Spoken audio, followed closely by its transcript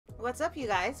What's up, you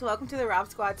guys? Welcome to the Rob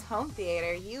Squad's home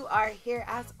theater. You are here,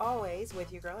 as always,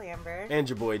 with your girl, Amber. And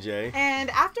your boy, Jay. And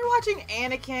after watching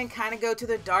Anakin kind of go to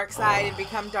the dark side and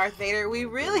become Darth Vader, we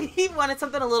really wanted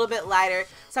something a little bit lighter,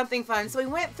 something fun. So we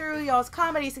went through y'all's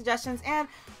comedy suggestions, and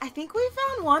I think we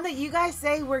found one that you guys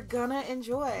say we're gonna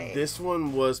enjoy. This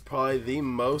one was probably the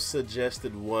most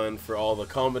suggested one for all the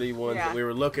comedy ones that we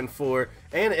were looking for.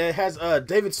 And it has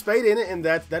David Spade in it, and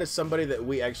that is somebody that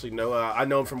we actually know. I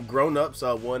know him from Grown Ups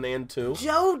 1 and 2.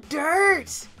 Joe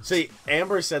Dirt! See,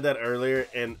 Amber said that earlier,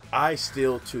 and I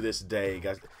still, to this day,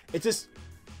 guys, it just,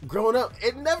 growing up,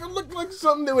 it never looked like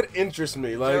something that would interest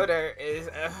me. Like, Joe Dirt is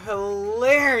a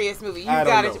hilarious movie.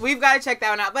 We've got to check that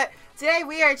one out. But today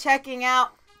we are checking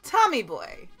out Tommy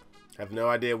Boy. I have no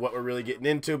idea what we're really getting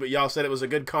into, but y'all said it was a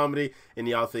good comedy, and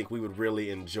y'all think we would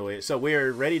really enjoy it. So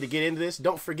we're ready to get into this.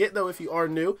 Don't forget, though, if you are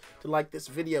new, to like this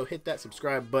video, hit that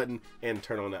subscribe button, and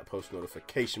turn on that post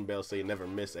notification bell so you never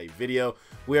miss a video.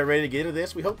 We are ready to get into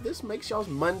this. We hope this makes y'all's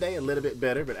Monday a little bit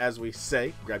better, but as we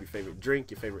say, grab your favorite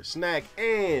drink, your favorite snack,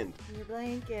 and your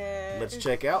blanket. Let's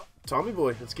check out Tommy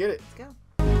Boy. Let's get it. Let's go.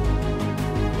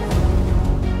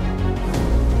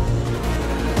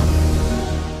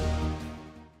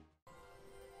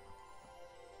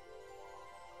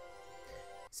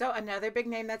 So another big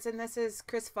name that's in this is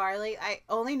Chris Farley. I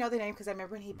only know the name because I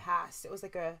remember when he passed. It was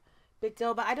like a big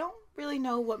deal, but I don't really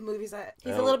know what movies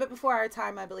he's a little bit before our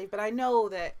time, I believe, but I know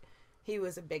that he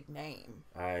was a big name.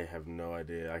 I have no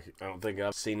idea. I don't think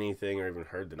I've seen anything or even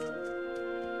heard the name.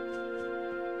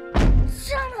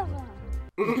 Shut up!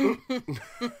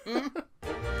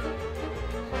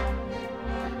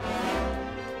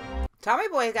 Tommy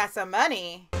Boy's got some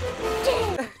money.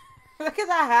 Look at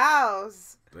that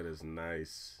house. That is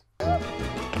nice.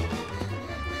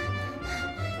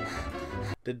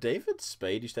 Did David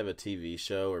Spade used to have a TV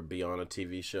show or be on a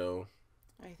TV show?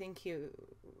 I think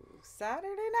Saturday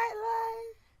Night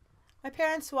Live. My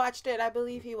parents watched it. I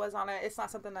believe he was on it. It's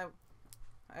not something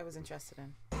I was interested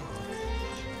in.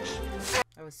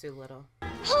 I was too little.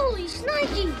 Holy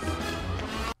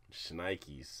shnikes!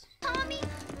 Shnikes. Tommy,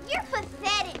 you're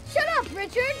pathetic. Shut up,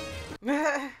 Richard.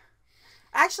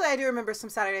 Actually, I do remember some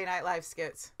Saturday Night Live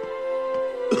skits.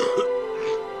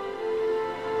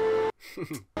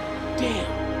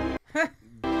 Damn.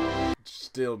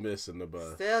 Still missing the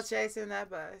bus. Still chasing that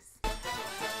bus.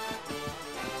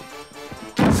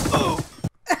 Oh!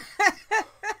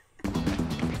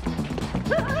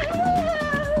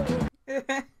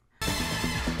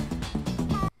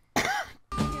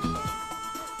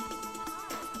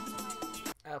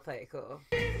 I'll play it cool.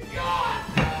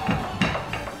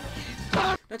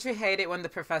 Don't you hate it when the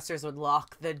professors would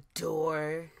lock the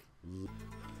door?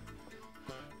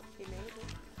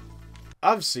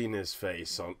 I've seen his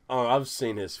face on. Oh, I've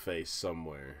seen his face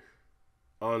somewhere,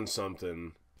 on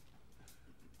something.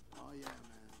 Oh yeah,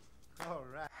 man. All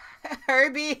right.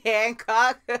 Herbie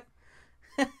Hancock.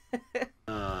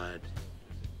 God,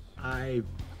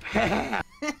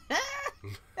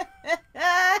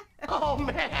 Oh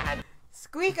man!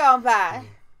 Squeak on by.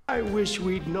 I wish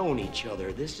we'd known each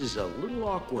other. This is a little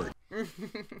awkward.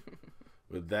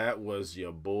 But that was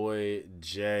your boy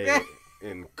Jay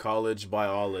in college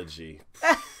biology.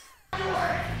 I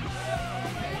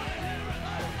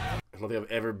don't think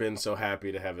I've ever been so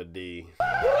happy to have a D.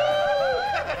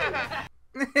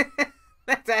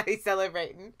 That's how he's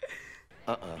celebrating.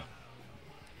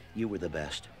 You were the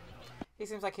best. He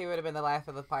seems like he would have been the life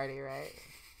of the party, right?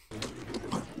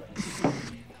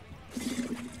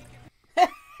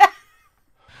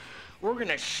 We're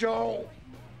gonna show.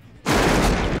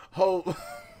 Oh.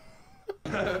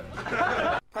 Pardon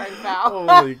foul.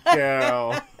 Holy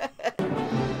cow.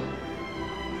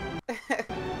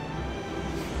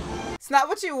 It's not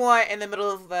what you want in the middle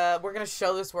of the "we're gonna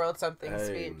show this world something"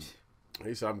 speech. At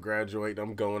least I'm graduating.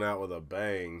 I'm going out with a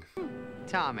bang.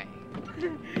 Tommy.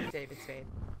 David Spade.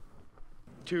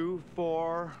 2,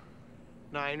 4,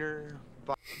 9er,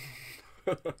 5.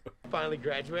 Finally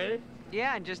graduated?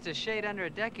 Yeah, and just a shade under a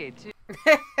decade, too.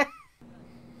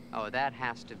 Oh, that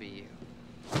has to be you.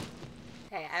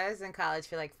 Hey, I was in college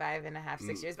for like 5.5,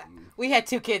 6 years, but we had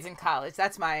 2 kids in college.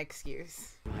 That's my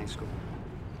excuse. High school.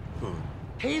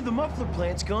 Hey, the muffler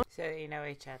plant's gone. So you know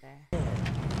each other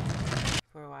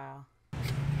for a while.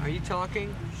 Are you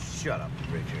talking? Shut up,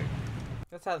 Richard.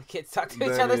 That's how the kids talk to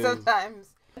each other sometimes.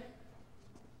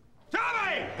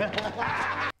 Tommy!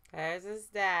 There's his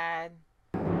dad.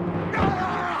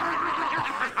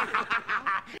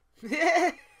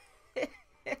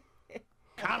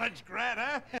 College grad,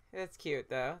 huh? That's cute,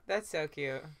 though. That's so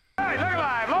cute. Hey, look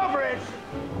alive, Lowbridge!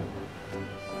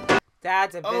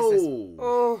 Dad's a business.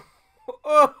 Oh.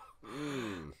 Oh.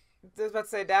 I was about to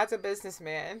say, Dad's a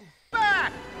businessman.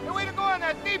 Back! And way to go on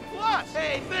that D+.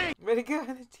 Hey, thanks. Way to go on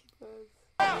the T-Buzz.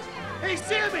 Hey,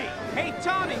 Sammy! Hey,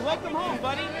 Tommy, welcome home,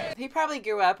 buddy. He probably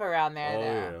grew up around there,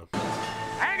 though. Oh,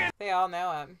 Hang it! They all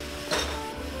know him.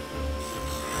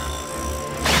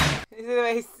 See the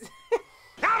way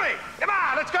Tommy, come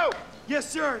on, let's go. Yes,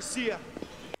 sir. See ya.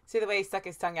 see the way he stuck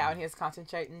his tongue out when he was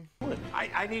concentrating.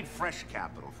 I need fresh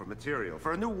capital for material,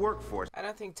 for a new workforce. I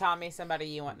don't think Tommy's somebody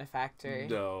you want in a factory.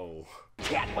 no.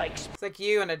 It's like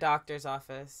you in a doctor's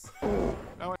office. Oh,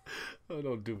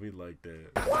 don't do me like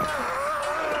that.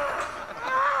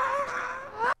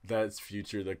 That's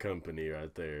Future the company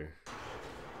right there.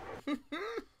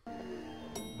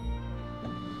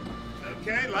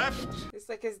 Okay, left. It's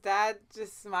like his dad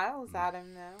just smiles at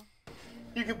him now.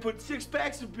 You can put 6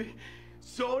 packs of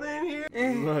soda in here.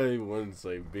 I wouldn't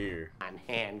say beer. On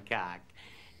Hancock.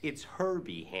 It's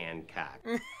Herbie Hancock.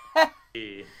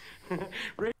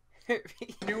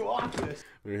 New office.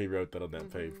 He wrote that on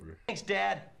that paper. Thanks,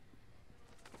 Dad.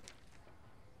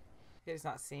 He does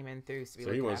not seem enthused to be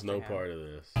So he looking wants after no him. part of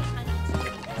this.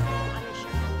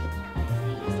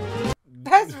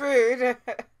 That's rude.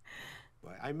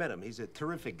 I met him. He's a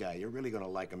terrific guy. You're really gonna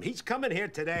like him. He's coming here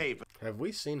today. Have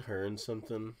we seen her in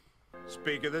something?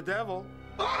 Speak of the devil.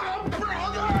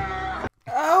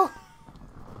 Oh!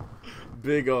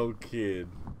 Big old kid.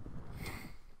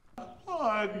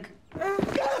 Hug.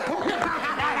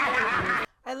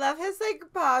 I love his, like,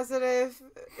 positive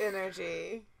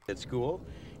energy. At school,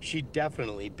 she'd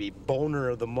definitely be boner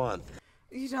of the month.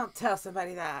 You don't tell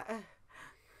somebody that.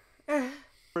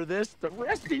 For this the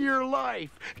rest of your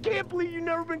life. Can't believe you've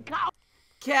never been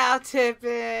Cow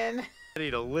tipping. ready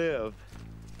to live.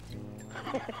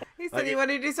 He said he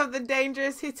wanted to do something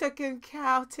dangerous. He took him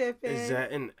cow tipping. Is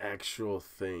that an actual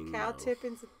thing? Cow though?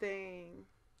 tipping's a thing.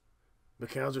 The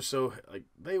cows are so, like,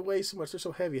 they weigh so much. They're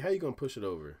so heavy. How you gonna push it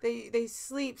over? They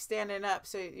sleep standing up,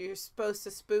 so you're supposed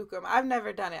to spook them. I've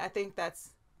never done it. I think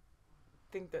that's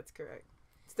correct.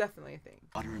 It's definitely a thing.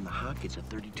 Butter in the hock is a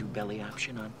 32 belly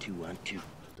option on 2 on 2.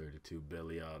 32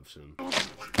 belly option.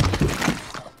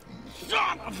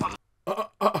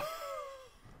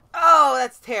 Oh,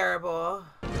 that's terrible.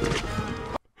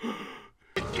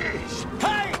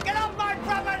 Hey, get off my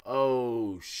property!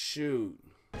 Oh shoot!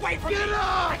 Wait for get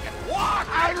off! Walk!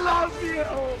 I love you.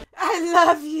 I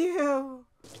love you.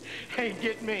 Hey,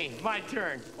 get me. My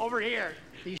turn. Over here.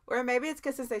 Or maybe it's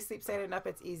because since they sleep standing up,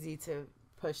 it's easy to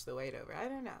push the weight over. I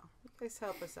don't know. You guys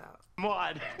help us out.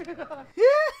 Maud.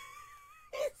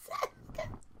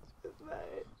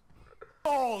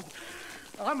 Old.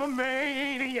 I'm a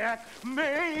maniac.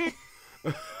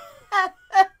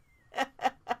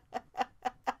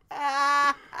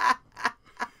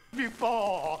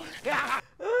 Before.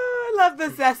 Oh, I love the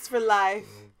zest for life.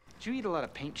 Did you eat a lot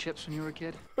of paint chips when you were a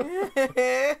kid?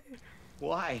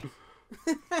 Why?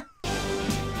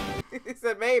 He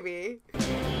said maybe.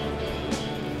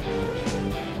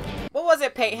 What was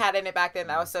it paint had in it back then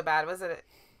that was so bad? Was it?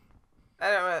 I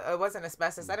don't know. It wasn't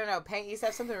asbestos. I don't know. Paint used to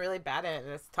have something really bad in it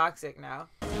that's toxic now.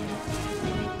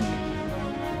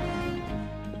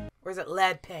 Or is it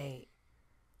lead paint?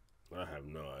 I have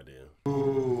no idea.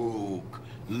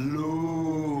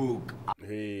 Luke.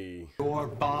 He Your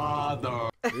father.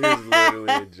 is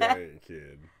literally a giant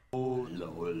kid. Oh,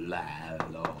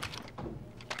 Lolo.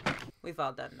 We've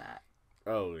all done that.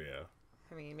 Oh yeah.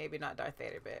 I mean, maybe not Darth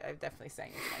Vader, but I've definitely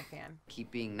sang with my fan.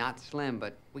 Keep being not slim,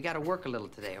 but we gotta work a little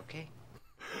today, okay?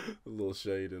 A little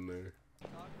shade in there.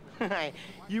 Hi,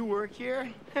 you work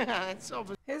here? It's so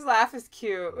His laugh is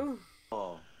cute. Ooh.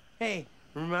 bizarre. Hey,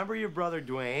 remember your brother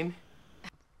Dwayne?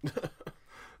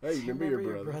 Hey, remember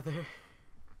your brother?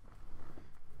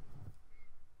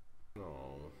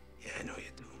 Oh. Yeah, I know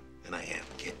you do. And I am,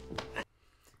 kid.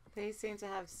 They seem to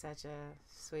have such a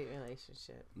sweet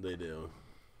relationship. They do.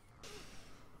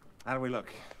 How do we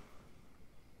look?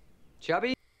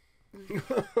 Chubby?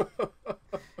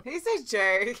 He's a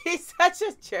jerk. He's such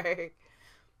a jerk.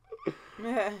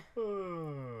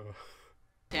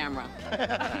 Camera.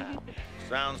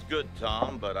 Sounds good,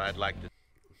 Tom, but I'd like to...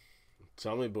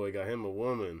 Tommy boy got him a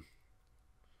woman.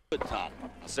 Good, Tom.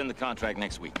 I'll send the contract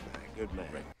next week. Good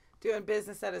man. Doing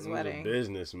business at his He's wedding. a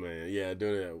businessman. Yeah,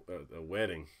 doing it at a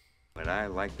wedding. But I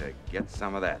like to get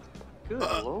some of that. Good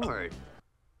Lord.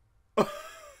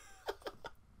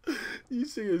 You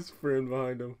see his friend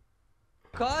behind him.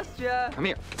 Kostya! Come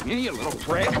here, you little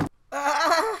prick.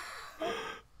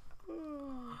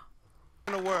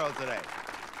 In the world today.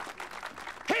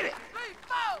 Hit it!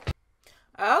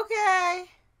 Okay.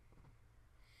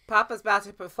 Papa's about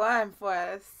to perform for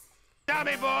us.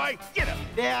 Tommy boy, get him!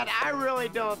 Dad, I really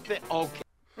don't think. Okay.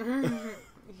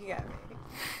 You got me.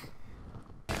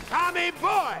 Tommy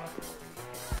boy.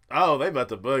 Oh, they about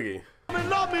to boogie.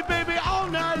 Love me, baby, all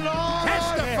night long.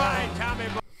 Testify, Tommy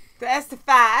boy.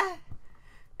 Testify.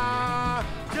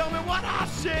 Tell me what I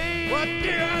see. What do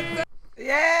I think?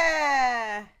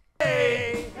 Yeah.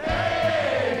 Hey,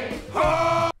 hey,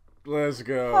 ho. Let's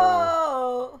go.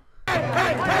 Oh.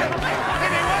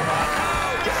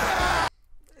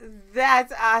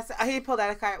 That's awesome. He pulled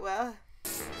out a cartwheel.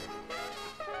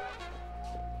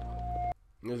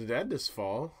 His dad just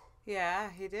fall. Yeah,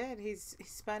 he did. He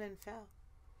spun and fell.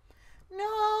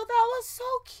 No, that was so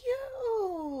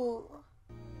cute.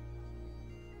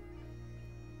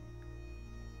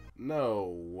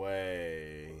 No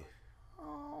way.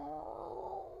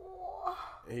 Oh.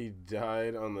 He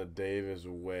died on the day of his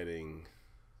wedding,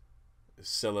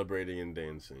 celebrating and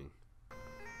dancing.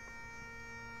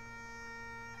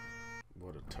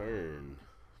 What a turn.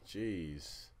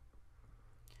 Jeez.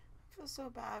 I feel so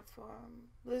bad for him.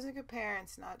 Losing a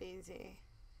parent's not easy.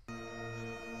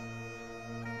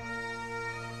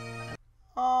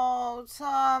 Oh,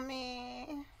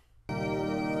 Tommy.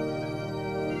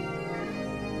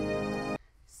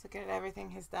 Just looking at everything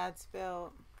his dad's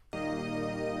built.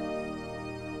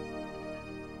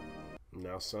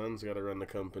 Now son's got to run the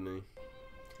company.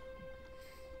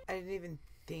 I didn't even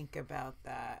think about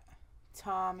that.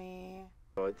 Tommy.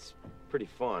 Oh, it's pretty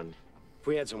fun. If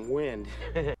we had some wind.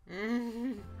 Can't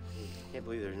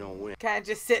believe there's no wind. Kind of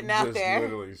just sitting out Just there.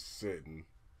 literally sitting.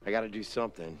 I gotta do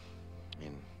something.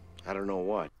 And I don't know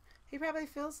what. He probably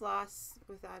feels lost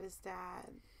without his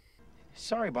dad.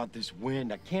 Sorry about this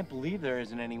wind. I can't believe there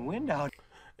isn't any wind out.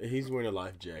 He's wearing a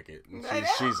life jacket, and I know.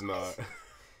 she's not.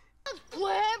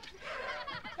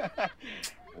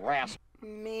 Rasp.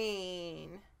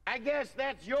 Mean. I guess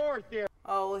that's your theory.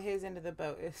 Oh, well, his end of the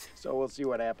boat is So we'll see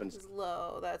what happens.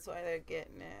 low. That's why they're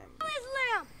getting him.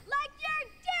 Islam, like you're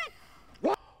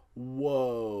dead.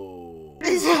 Whoa.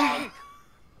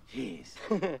 Jeez.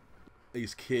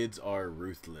 These kids are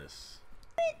ruthless.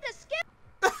 Eat the skin.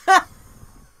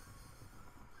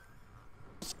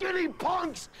 Skinny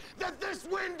punks that this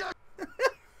wind does.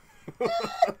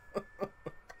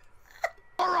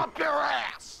 Or up your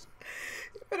ass.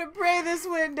 Gonna pray this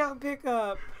wind don't pick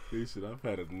up. He said, I've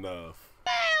had enough.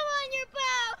 Sail on your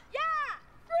boat. Yeah.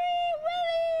 Free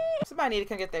Willy. Somebody need to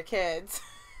come get their kids.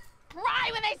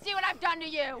 Cry when they see what I've done to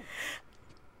you.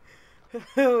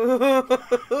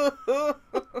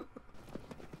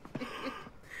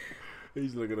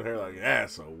 He's looking at her like,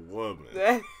 that's a woman.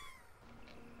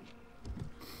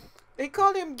 They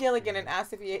called him Gilligan and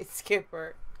asked if he ate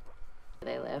Skipper.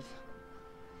 They live.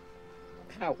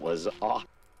 That was awesome.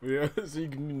 Yeah, so you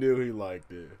knew he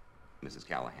liked it. Mrs.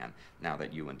 Callahan, now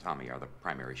that you and Tommy are the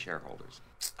primary shareholders.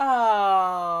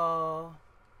 Oh.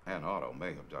 And Otto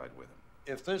may have died with him.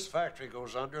 If this factory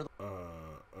goes under...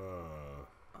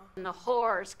 And the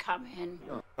whores come in.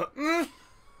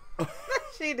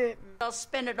 She didn't. They'll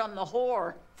spend it on the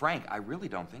whore. Frank, I really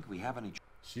don't think we have any...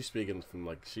 She's speaking from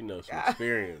like she knows from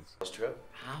experience. That's true.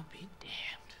 I'll be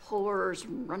damned. Whores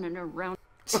running around.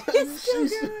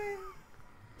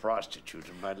 Prostitute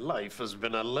in my life has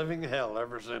been a living hell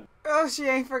ever since. Oh, she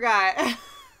ain't forgot. I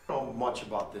don't know much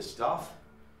about this stuff.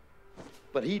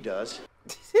 But he does.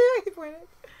 He pointed.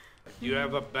 You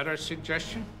have a better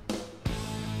suggestion?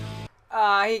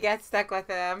 Oh, he got stuck with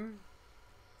him.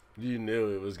 You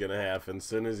knew it was gonna happen as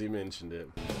soon as he mentioned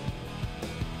it.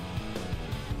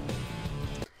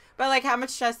 But like, how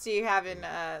much trust do you have in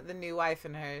the new wife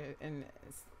and her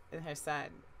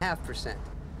son? 0.5%.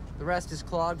 The rest is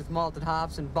clogged with malted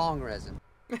hops and bong resin.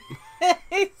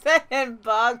 He said in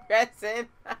bog resin.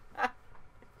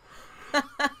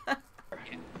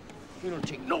 We don't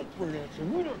take no for an answer.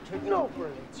 We don't take no for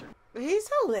an answer. He's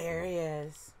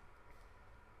hilarious.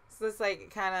 So this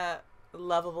like kind of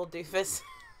lovable doofus.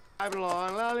 Driving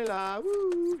along, la la la,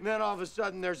 woo. And then all of a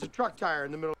sudden, there's a truck tire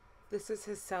in the middle. This is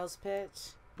his sales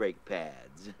pitch. Brake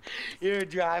pads. You're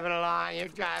driving along. You're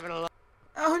driving along.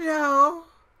 Oh no!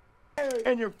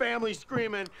 And your family's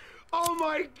screaming, "Oh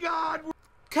my God!"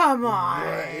 Come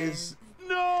on!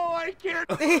 No, I can't.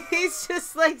 He's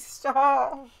just like,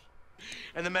 stop.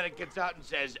 And the medic gets out and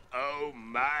says, "Oh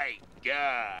my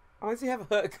God!" Why does he have a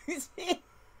hook? It'd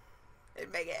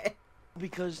make it.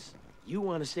 Because you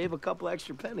want to save a couple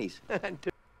extra pennies.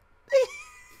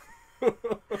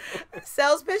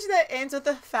 Sales pitch that ends with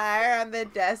a fire on the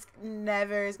desk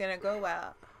never is gonna go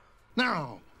well.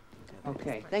 No.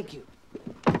 Okay, thank you.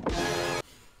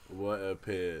 What a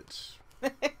pitch.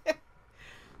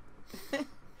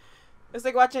 It's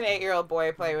like watching an 8-year-old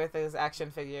boy play with his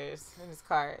action figures and his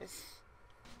cars.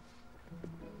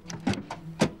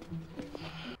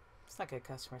 It's not good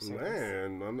customer service.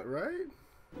 Man, right?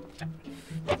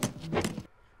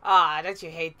 Ah, don't you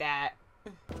hate that?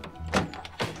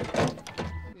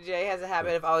 Jay has a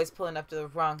habit of always pulling up to the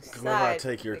wrong side. Whenever I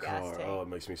take your of the gas car, tank. oh, it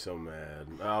makes me so mad.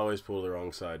 I always pull the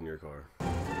wrong side in your car.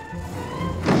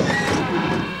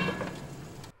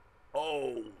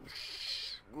 Oh,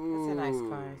 That's a nice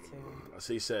car, too. I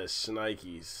see it says Shnikes.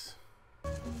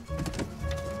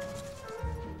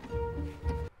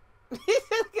 He's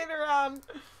just getting around.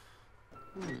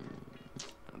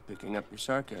 I'm picking up your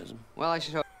sarcasm. Well, I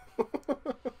should hope.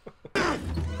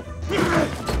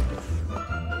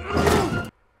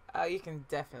 Oh, you can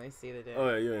definitely see the difference. Oh,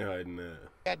 yeah, you ain't hiding that.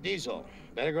 Got Diesel.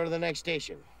 Better go to the next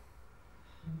station.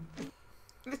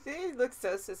 He looks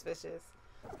so suspicious.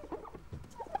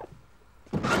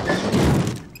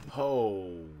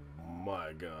 Oh,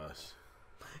 my gosh.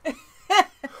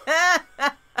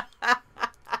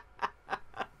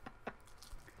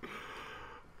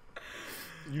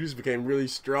 You just became really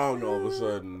strong all of a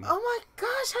sudden. Oh my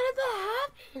gosh, how did that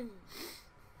happen?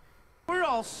 We're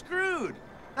all screwed.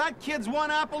 That kid's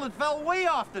one apple that fell way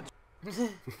off the...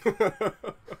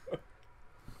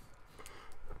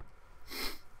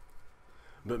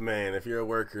 But man, if you're a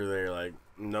worker there, like,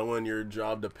 knowing your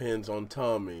job depends on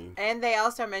Tommy. And they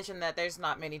also mentioned that there's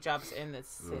not many jobs in this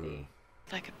city.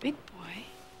 Like a big boy.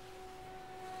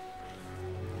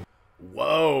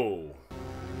 Whoa.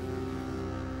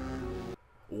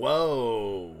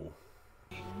 Whoa.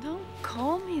 Don't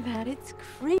call me that. It's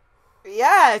creepy.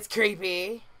 Yeah, it's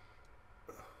creepy.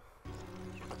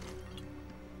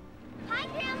 Hi,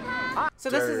 Grandpa.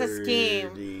 So this is a scheme.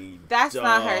 Dirty That's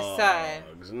not her son.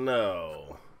 dogs.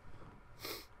 No.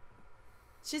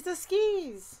 She's the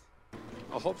skis.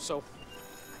 I hope so.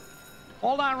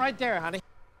 Hold on right there, honey.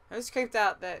 I was creeped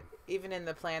out that even in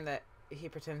the plan that he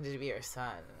pretended to be her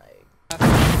son. Like,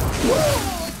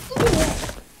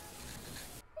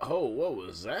 Oh, what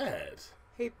was that?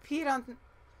 he peed on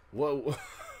What?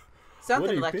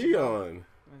 something What did he pee electrical. on?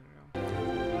 I don't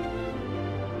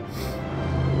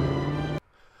know.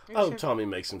 Oh, Tommy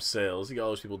makes some sales. He got all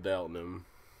those people doubting him.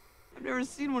 I've never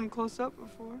seen one close up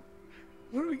before.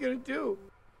 What are we gonna do?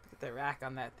 Look at the rack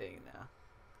on that thing now.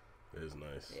 It is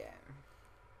nice. Yeah.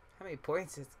 How many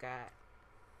points it's got?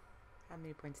 How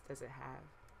many points does it have?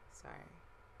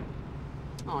 Sorry.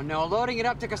 Oh no, loading it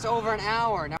up took us over an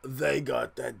hour. Now They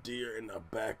got that deer in the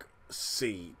back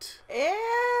seat.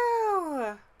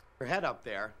 Ew! Your head up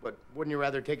there, but wouldn't you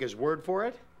rather take his word for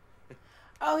it?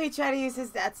 Oh, he tried to use his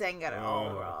dad's saying got it all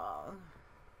wrong.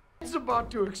 It's about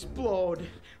to explode.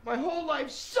 My whole life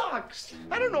sucks.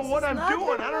 I don't know what I'm not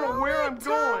doing. the I don't know where I'm moment,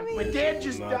 going. My Tommy. dad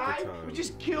just Not the died. time. We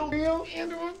just killed him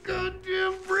into a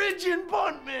goddamn bridge in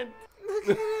Buntman. Look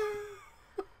at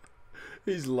him.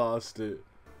 He's lost it.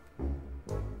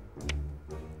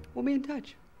 we'll be in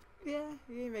touch. Yeah,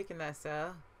 you ain't making that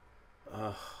sell.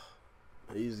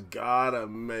 He's gotta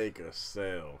make a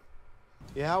sale.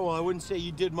 Yeah, well, I wouldn't say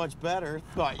you did much better.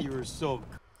 Thought you were so...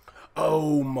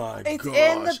 Oh my It's gosh,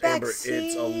 in the back Amber, seat.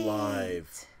 it's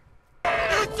alive.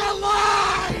 It's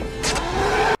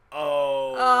alive!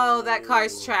 Oh. Oh, that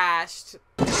car's trashed.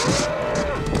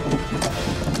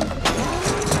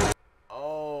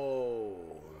 Oh.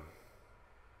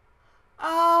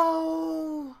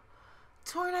 Oh,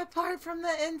 torn apart from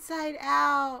the inside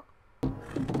out. That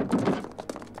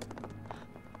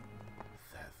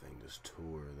thing just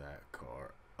tore that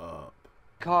car up.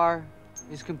 Car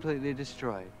is completely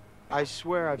destroyed. I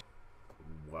swear I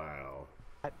Wow.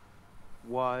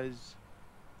 was...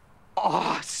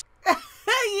 Awesome.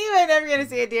 You ain't never gonna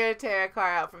see a deer tear a car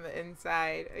out from the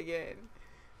inside again.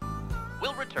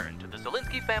 We'll return to the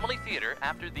Zelinsky Family Theater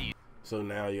after these. So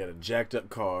now you got a jacked up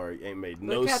car. You ain't made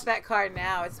Look no. at that car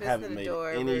now. It's Haven't missing the made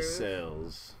door. any roof.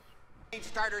 sales.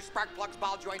 Starters, spark plugs,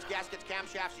 ball joints, gaskets,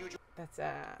 camshafts, usual. That's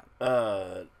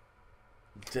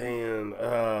Dan.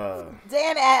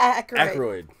 Dan Aykroyd.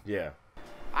 Aykroyd. Yeah.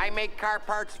 I make car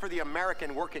parts for the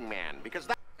American working man because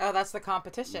that. Oh, that's the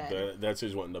competition. That's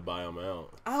who's wanting to buy them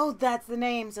out. Oh, that's the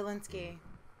name, Zelensky.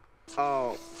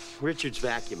 Oh, Richard's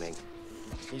vacuuming.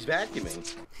 He's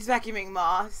vacuuming. He's vacuuming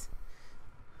moss.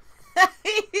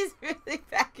 He's really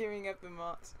vacuuming up the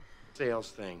moss.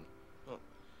 Sales thing. Well,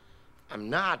 I'm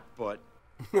not, but.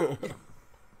 Not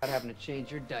having to change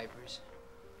your diapers.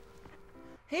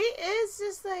 He is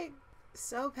just like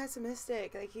so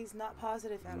pessimistic. Like he's not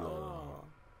positive at all.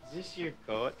 Is this your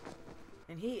coat?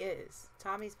 And he is.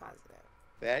 Tommy's positive.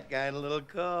 That guy in a little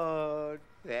coat.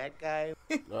 That guy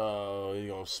Oh, you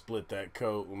gonna split that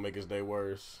coat will make his day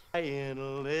worse. in a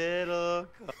little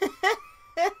coat.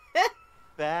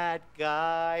 That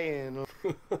guy in a...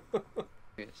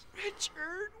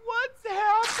 Richard, what's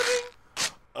happening?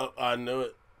 Oh, I knew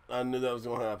it. I knew that was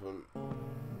gonna happen.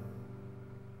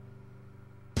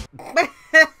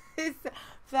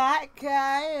 Fat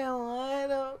guy in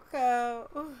little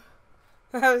coat.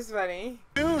 That was funny.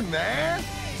 Dude, man.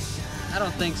 I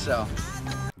don't think so.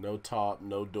 No top,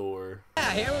 no door.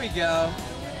 Yeah, here we go.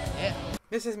 Yeah.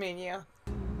 This is me and you.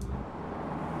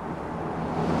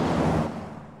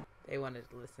 They wanted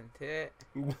to listen to it.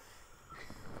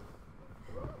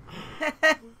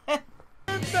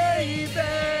 Baby.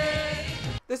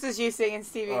 This is you singing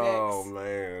Stevie Nicks. Oh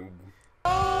man.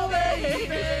 Oh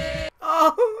baby.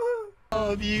 Oh.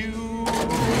 Love you.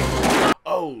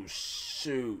 Oh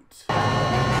shoot.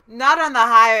 Not on the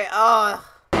highway. Oh.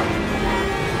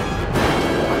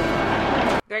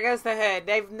 There goes the hood.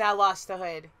 They've now lost the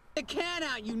hood. The can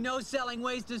out, you no-selling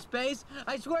waste of space.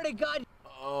 I swear to God.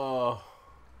 Oh.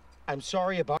 I'm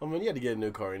sorry about. I mean, you had to get a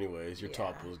new car anyways. Your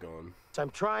top was gone. I'm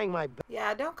trying my best.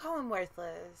 Yeah, don't call him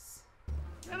worthless.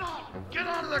 Get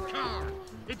out of the car.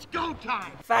 It's go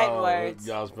time. Fighting words.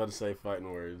 Yeah, I was about to say fighting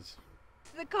words.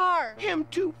 The car. I'm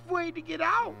too afraid to get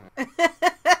out. Boy,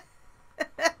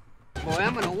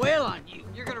 I'm gonna wail on you.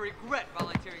 You're gonna regret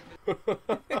volunteering.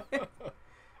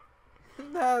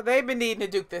 No, they've been needing to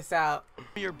duke this out.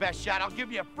 Your best shot. I'll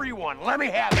give you a free one. Let me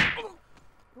have it.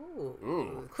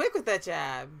 Ooh. Quick with that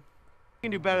jab. You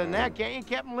can do better than that, can't you,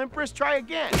 Captain Limpris? Try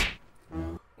again.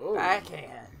 Ooh. I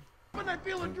can. When I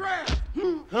feel a draft.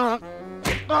 Why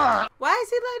is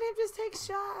he letting him just take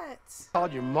shots?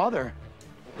 Called your mother.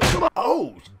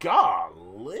 Oh,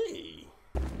 golly.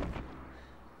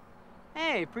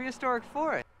 Hey, prehistoric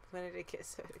forest. When did it get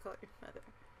so to call your mother?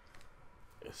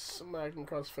 Smacked him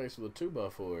across the face with a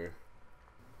 2x4.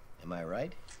 Am I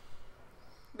right?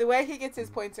 The way he gets his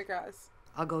points across.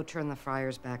 I'll go turn the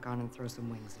fryers back on and throw some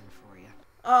wings in for you.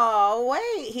 Oh,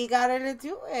 wait. He got her to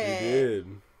do it. He did.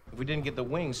 If we didn't get the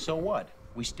wings, so what?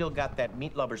 We still got that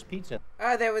meat lover's pizza.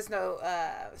 Oh, there was no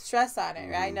stress on it,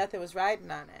 right? Nothing was riding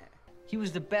on it. He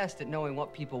was the best at knowing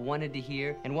what people wanted to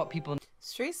hear and what people...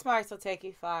 Street smarts will take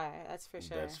you far. That's for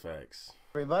sure. That's facts.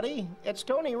 Everybody, it's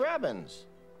Tony Robbins.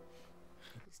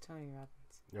 Who's Tony Robbins?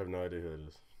 You have no idea who it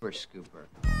is. We're Scooper.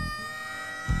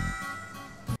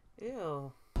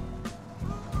 Ew.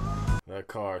 That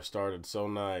car started so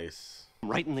nice.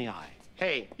 Right in the eye.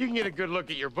 Hey, you can get a good look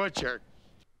at your butcher.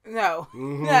 No.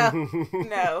 No.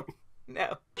 No.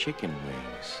 No. Chicken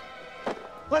wings.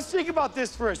 Let's think about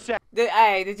this for a sec.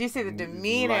 Did you see the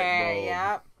demeanor?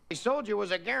 Yep. The soldier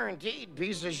was a guaranteed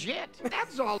piece of shit.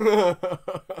 That's all.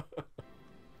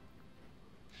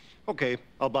 Okay,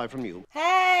 I'll buy from you.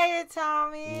 Hey,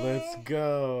 Tommy. Let's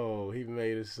go. He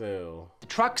made a sale. The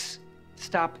trucks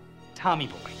stop Tommy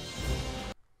Boy.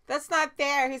 That's not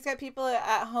fair. He's got people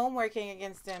at home working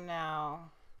against him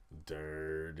now.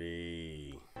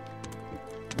 Dirty.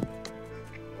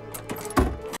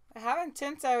 How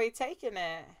intense are we taking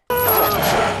it?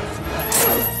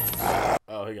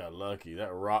 Oh, he got lucky.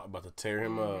 That rock about to tear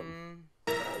him up.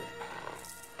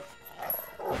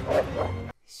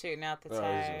 Shooting out the Oh,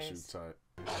 tires. he's gonna shoot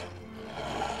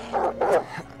tight.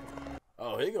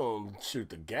 Oh, he gonna shoot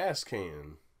the gas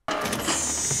can.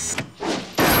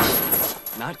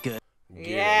 Not good.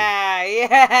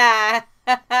 Yeah.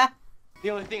 The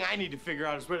only thing I need to figure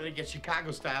out is whether to get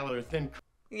Chicago style or thin.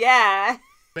 Yeah.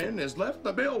 Ben has left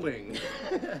the building.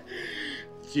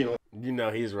 You know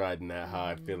he's riding that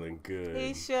high, feeling good.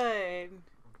 He should.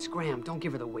 Scram, don't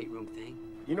give her the weight room thing.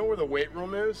 You know where the weight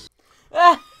room is?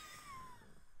 Oh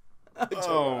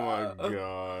my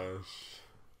gosh.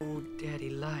 Oh, Daddy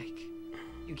like.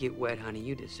 You get wet, honey.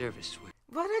 You deserve a swim.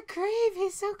 What a creep.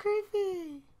 He's so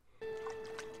creepy.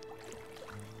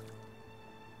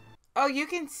 Oh, you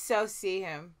can so see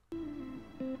him.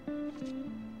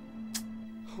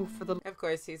 Oh, for the... Of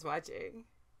course he's watching.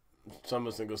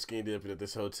 Someone's gonna go ski dipping at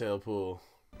this hotel pool.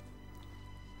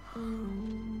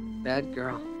 Bad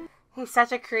girl. He's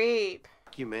such a creep.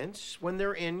 Documents when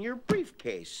they're in your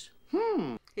briefcase.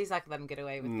 He's not gonna let him get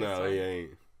away with this No, one. he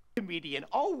ain't. Comedian.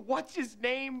 Oh, what's his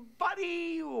name?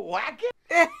 Buddy Wackett?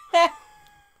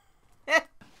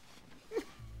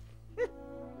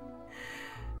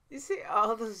 You see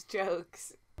all those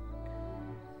jokes.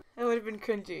 I would have been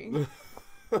cringing.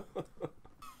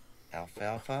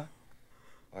 Alfalfa?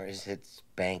 Or is it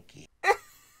Spanky?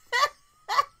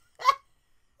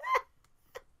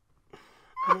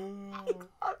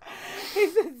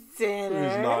 He's a sinner.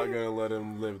 He's not gonna let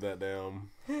him live that down.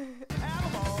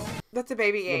 That's a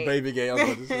baby gate. The baby gate, I was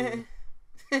about to say.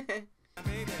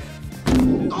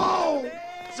 Oh!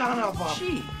 Son of a...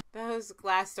 Gee. Those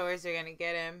glass doors are gonna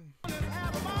get him.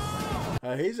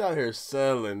 He's out here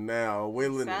selling now,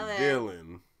 wheeling and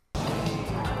dealing.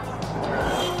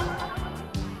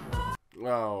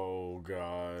 Oh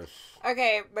gosh.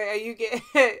 Okay, but are you get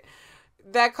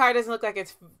That car doesn't look like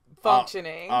it's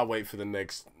functioning. I'll wait for the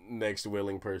next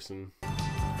willing person.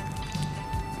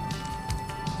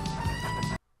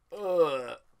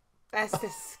 Ugh. That's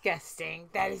disgusting.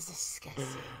 That is disgusting.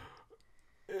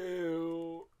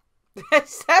 Ew.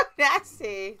 That's so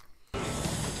nasty.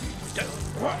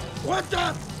 What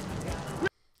the?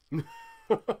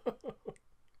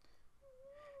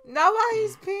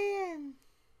 Nobody's peeing.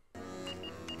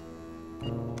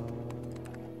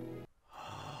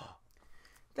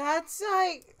 That's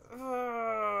like...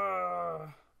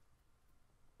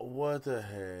 What the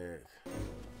heck?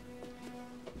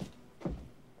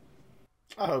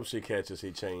 I hope she catches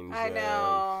he changed I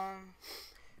know.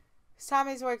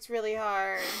 Tommy's worked really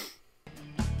hard.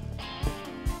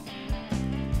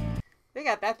 They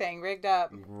got that thing rigged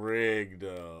up. Rigged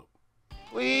up.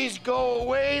 Please go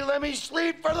away. Let me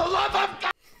sleep for the love of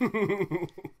God.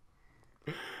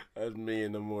 That's me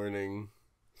in the morning.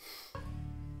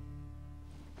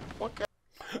 Okay.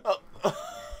 Oh.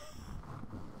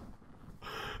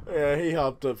 Yeah, he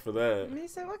hopped up for that. And he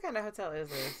said, what kind of hotel is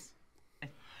this?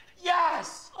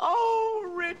 Yes. Oh,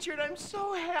 Richard, I'm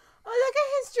so happy. Oh, look at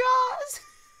his drawers.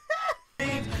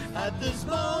 At this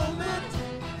moment,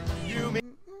 you may...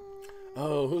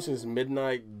 Oh, who's his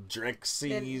Midnight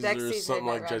Drexies or something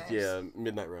like that? Yeah,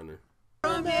 Midnight Runner.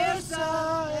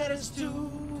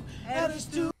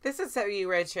 This is so you,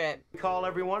 Richard. Call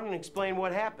everyone and explain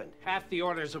what happened. Half the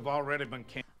orders have already been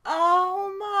canceled.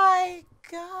 Oh my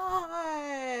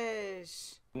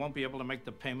gosh. Won't be able to make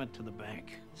the payment to the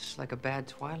bank. It's like a bad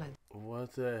Twilight.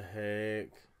 What the heck?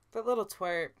 The little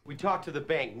twerp. We talked to the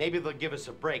bank. Maybe they'll give us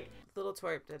a break. Little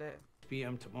twerp did it.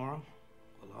 PM tomorrow?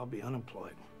 Well, I'll be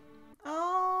unemployed.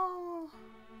 Oh.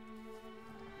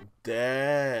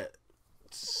 That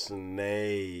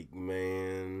snake,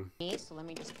 man. So let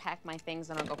me just pack my things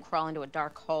and I'll go crawl into a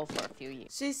dark hole for a few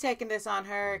years. She's taking this on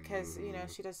her because, you know,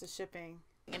 she does the shipping.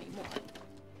 Anymore.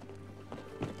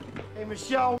 Hey,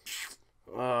 Michelle.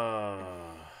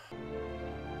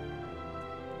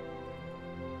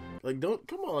 Like, don't,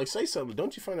 come on, like, say something.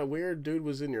 Don't you find a weird dude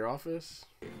was in your office?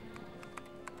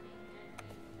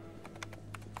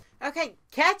 Okay,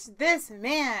 catch this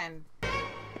man.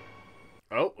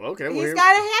 Oh, okay. He's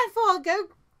got a handful. Go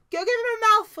give him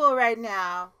a mouthful right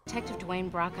now. Detective Dwayne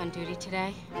Brock on duty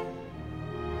today.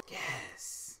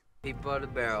 Yes. People are the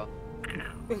barrel.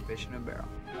 Fish in a barrel.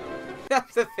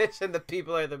 That's the fish and the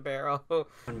people are the barrel.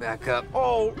 And back up.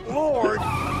 Oh, Lord.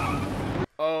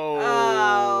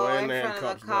 Oh, in front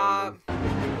of the cop.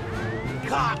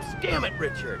 Cops, damn it,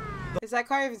 Richard. Is that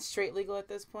car even street legal at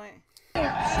this point?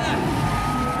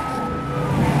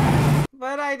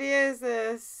 What idea is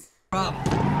this?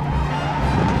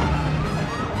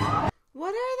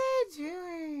 What are they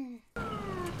doing?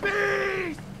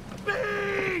 Beast!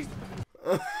 Beast!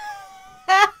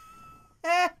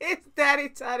 His daddy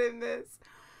taught him this.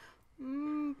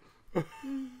 Don't be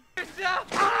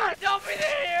the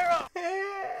hero!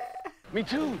 Me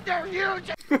too. They're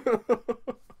huge!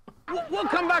 We'll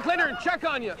come back later and check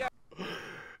on you.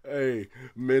 Hey,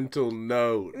 mental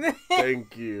note.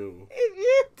 Thank you. If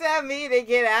you tell me to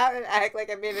get out and act like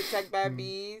I'm being attacked by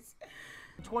bees.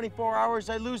 24 hours,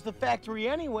 I lose the factory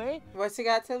anyway. What's he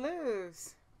got to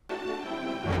lose?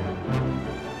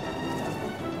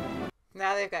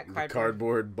 Now they've got cardboard.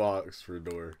 Cardboard box for a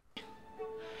door.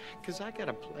 Because I got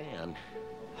a plan.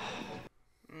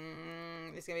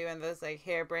 It's going to be one of those, like,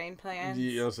 harebrained plans.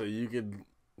 Yeah, so you could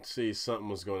see something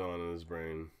was going on in his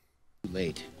brain.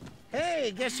 Late.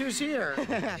 Hey, guess who's here?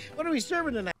 What are we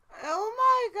serving tonight? Oh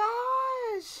my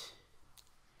gosh.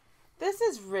 This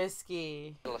is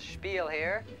risky. Little spiel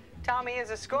here. Tommy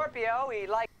is a Scorpio. He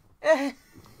likes...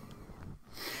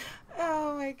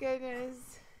 Oh my goodness.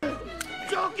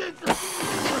 Joking!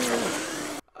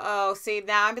 Oh, see,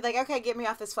 now I'm like, okay, get me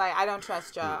off this flight. I don't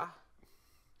trust y'all.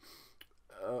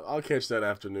 I'll catch that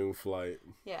afternoon flight.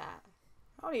 Yeah.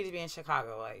 I don't need to be in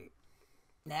Chicago, like,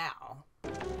 now.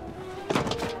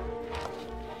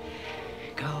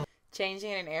 Go.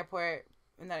 Changing in an airport,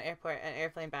 an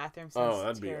airplane bathroom. Oh,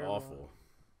 that'd terrible.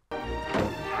 be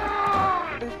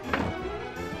awful.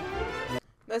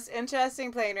 Most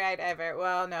interesting plane ride ever.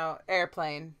 Well, no,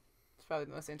 airplane. It's probably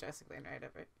the most interesting plane ride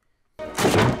ever.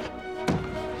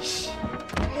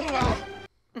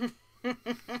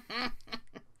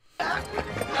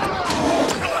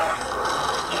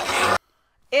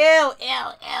 Ew, ew,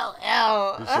 ew,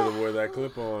 ew. You should have wore that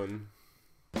clip on.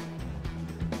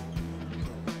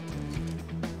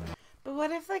 But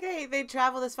what if, like, they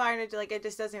travel this far and it, like, it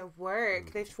just doesn't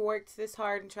work? They've worked this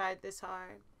hard and tried this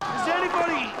hard. Is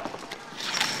anybody...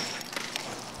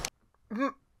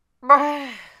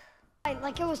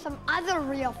 Like it was some other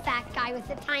real fat guy with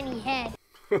a tiny head.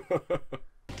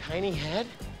 Tiny head?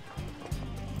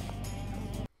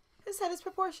 His head is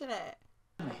proportionate.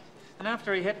 And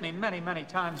after he hit me many, many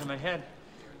times in the head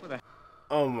with a...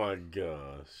 Oh my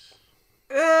gosh.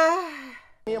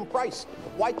 Premium price.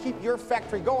 Why keep your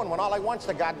factory going when all I want's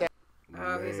the goddamn...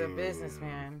 Oh, he's a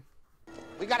businessman.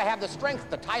 We gotta have the strength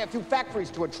to tie a few factories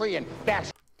to a tree and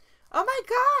dash... Oh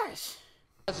my gosh!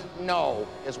 No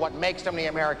is what makes them the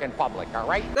American public, all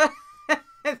right?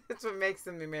 That's what makes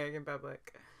them the American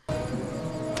public.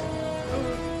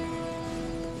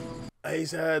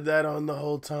 Ace had that on the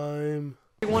whole time.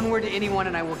 One word to anyone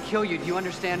and I will kill you. Do you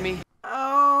understand me?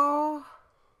 Oh.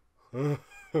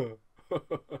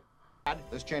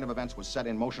 This chain of events was set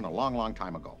in motion a long, long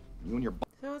time ago. You and your...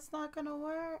 So it's not gonna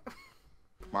work?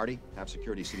 Marty, have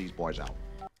security see these boys out.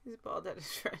 He's bald at his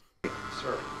friend.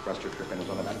 Sir, rest your trip in is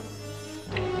on the back.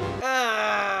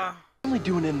 What am I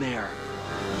doing in there?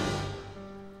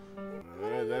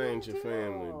 Yeah, that ain't your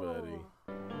family, buddy.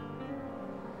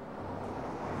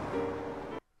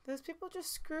 Those people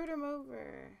just screwed him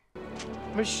over.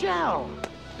 Michelle!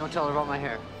 Don't tell her about my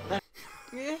hair.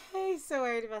 Yeah, he's so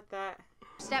worried about that.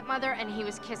 Stepmother, and he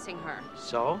was kissing her.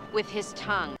 So? With his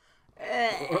tongue.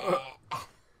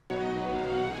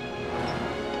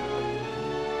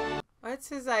 What's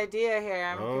his idea here?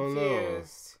 I'm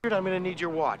confused. I'm gonna need your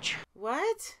watch.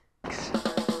 What?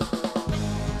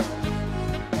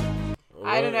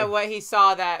 I don't know what he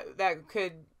saw that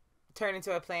could turn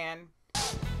into a plan.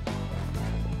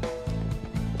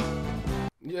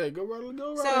 Yeah, go right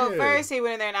So ahead. first he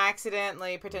went in there and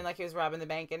accidentally pretended like he was robbing the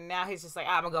bank, and now he's just like,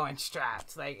 I'm going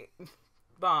strapped, like,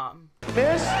 bomb.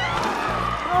 Miss?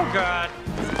 Oh God.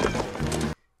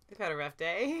 They've had a rough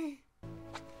day.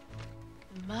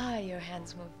 My, your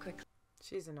hands move quickly.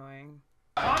 She's annoying.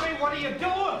 Tommy, what are you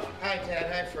doing? Hi,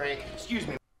 Ted. Hi, Frank. Excuse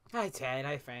me. Hi, Ted.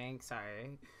 Hi, Frank.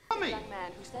 Sorry. Young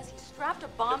man who says he strapped a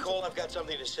bomb. Nicole, I've got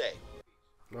something to say.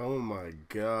 Oh my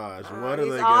gosh, what are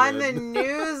He's they on gonna the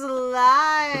news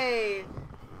live.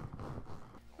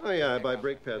 Oh yeah, I buy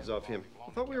brake pads off him.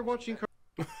 I thought we were watching...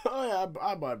 Oh yeah,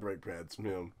 I buy brake pads from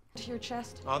him. To your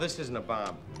chest. Oh, this isn't a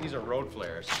bomb. These are road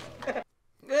flares.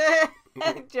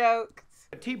 Jokes.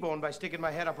 T-boned by sticking my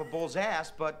head up a bull's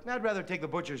ass, but I'd rather take the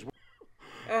butcher's He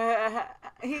got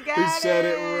He said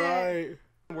it right.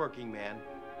 working man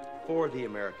for the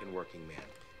American working man.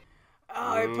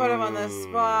 Oh, he put him on the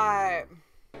spot.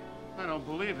 I don't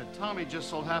believe it. Tommy just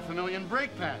sold 500,000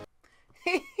 brake pads.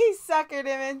 He suckered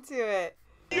him into it.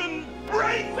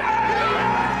 Brake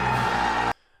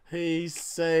pads! He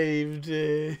saved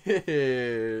it.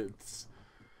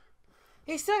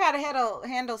 He still got to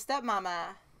handle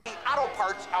stepmama. Auto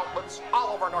parts outlets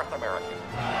all over North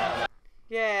America.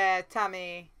 Yeah,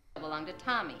 Tommy. Belong to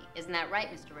Tommy. Isn't that right,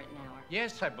 Mr. Rittenauer?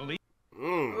 Yes, I believe.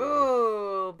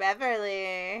 Ooh,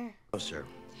 Beverly. Oh, sir.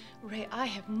 Ray, I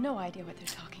have no idea what they're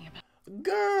talking about.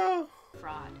 Girl.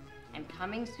 Fraud. And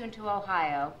coming soon to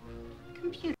Ohio,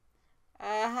 computer.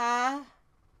 Uh-huh.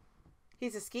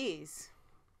 He's a skis.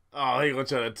 Oh, he gonna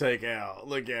try to take out.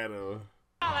 Look at him.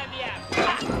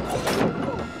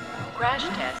 Crash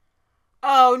test.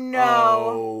 Oh,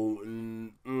 no.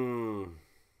 Oh,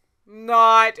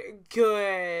 Not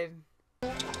good.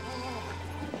 Thank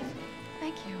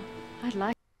you. I'd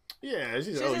like. Yeah,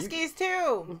 she's a skis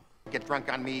too. Get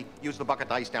drunk on me. Use the bucket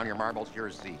to ice down your marbles.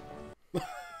 Here's Z.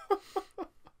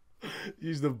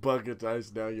 Use the bucket to ice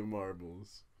down your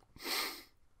marbles.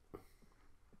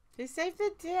 He saved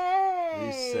the day.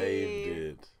 He saved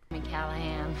it.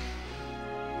 Callahan.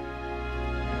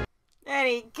 And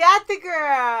he got the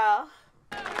girl.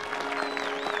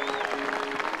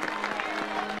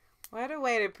 What a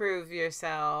way to prove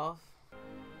yourself.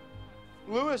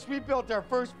 Lewis, we built our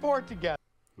first fort together.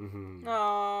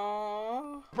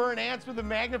 Aww. Burn ants with a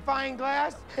magnifying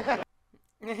glass?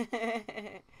 RT,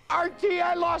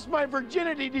 I lost my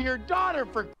virginity to your daughter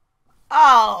for...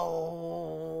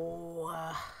 Oh.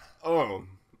 Oh.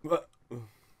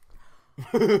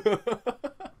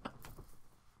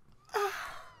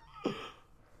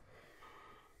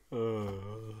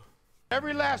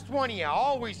 Every last one of you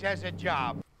always has a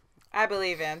job. I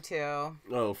believe him too.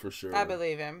 Oh, for sure. I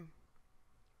believe him.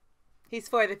 He's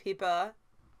for the people.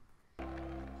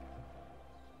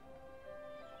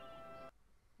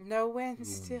 No wind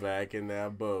still. Back in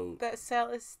that boat. That cell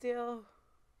is still.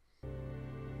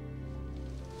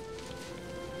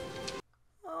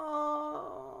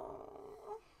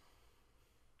 Oh.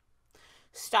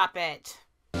 Stop it.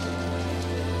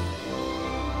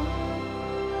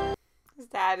 His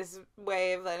dad is a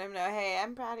way of letting him know, hey,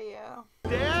 I'm proud of you.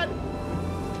 Dad?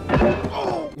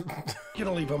 Oh!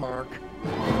 Gonna leave a mark.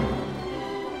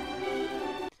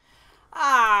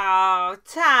 Oh,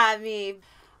 Tommy.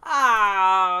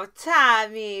 Oh,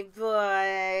 Tommy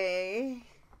boy.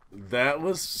 That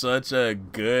was such a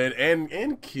good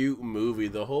and cute movie.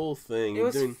 The whole thing. It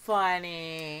was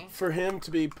funny. For him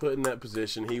to be put in that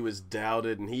position, he was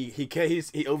doubted, and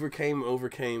he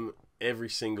overcame every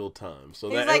single time. So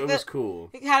that like it was cool.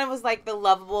 He kind of was like the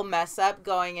lovable mess up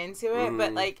going into it,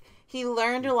 but like he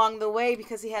learned along the way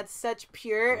because he had such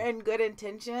pure and good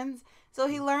intentions. So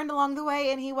he learned along the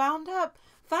way, and he wound up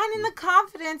finding the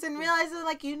confidence and realizing,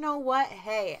 like, you know what?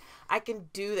 Hey, I can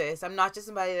do this. I'm not just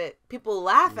somebody that people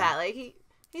laugh at. Like,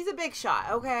 he's a big shot,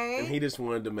 okay? And he just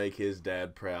wanted to make his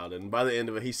dad proud. And by the end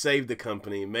of it, he saved the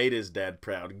company, made his dad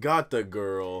proud, got the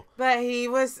girl. But he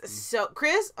was so...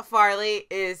 Chris Farley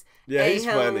is he's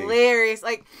hilarious.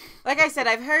 Funny. Like I said,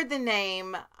 I've heard the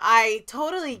name. I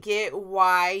totally get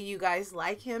why you guys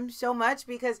like him so much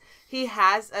because he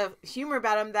has a humor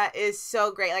about him that is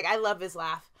so great. Like, I love his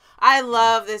laugh. I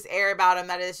love this air about him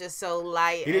that is just so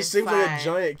light. He just seems fun. like a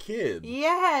giant kid.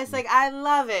 Yes, like I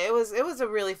love it. It was a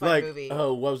really fun movie.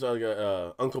 Oh, what was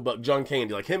Uncle Buck, John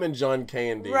Candy, like him and John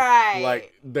Candy, right?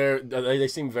 Like they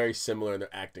seem very similar in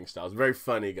their acting styles. Very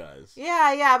funny guys.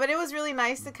 Yeah, but it was really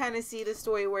nice to kind of see the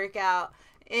story work out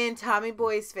in Tommy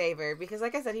Boy's favor because,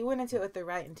 like I said, he went into it with the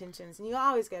right intentions, and you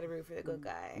always got to root for the good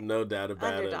guy. No doubt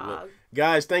about Underdog. it. Look,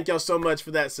 guys, thank y'all so much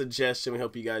for that suggestion. We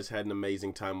hope you guys had an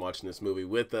amazing time watching this movie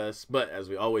with us. But as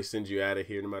we always send you out of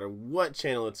here, no matter what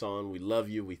channel it's on, we love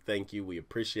you, we thank you, we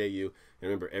appreciate you. And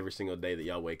remember, every single day that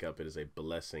y'all wake up, it is a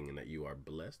blessing and that you are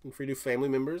blessed. And for you new family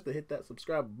members to hit that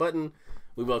subscribe button,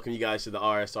 we welcome you guys to the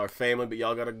RSR family. But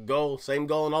y'all got a goal, same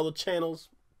goal on all the channels.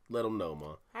 Let them know,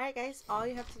 Ma. Alright, guys. All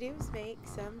you have to do is make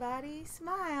somebody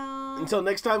smile. Until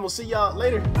next time, we'll see y'all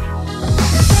later.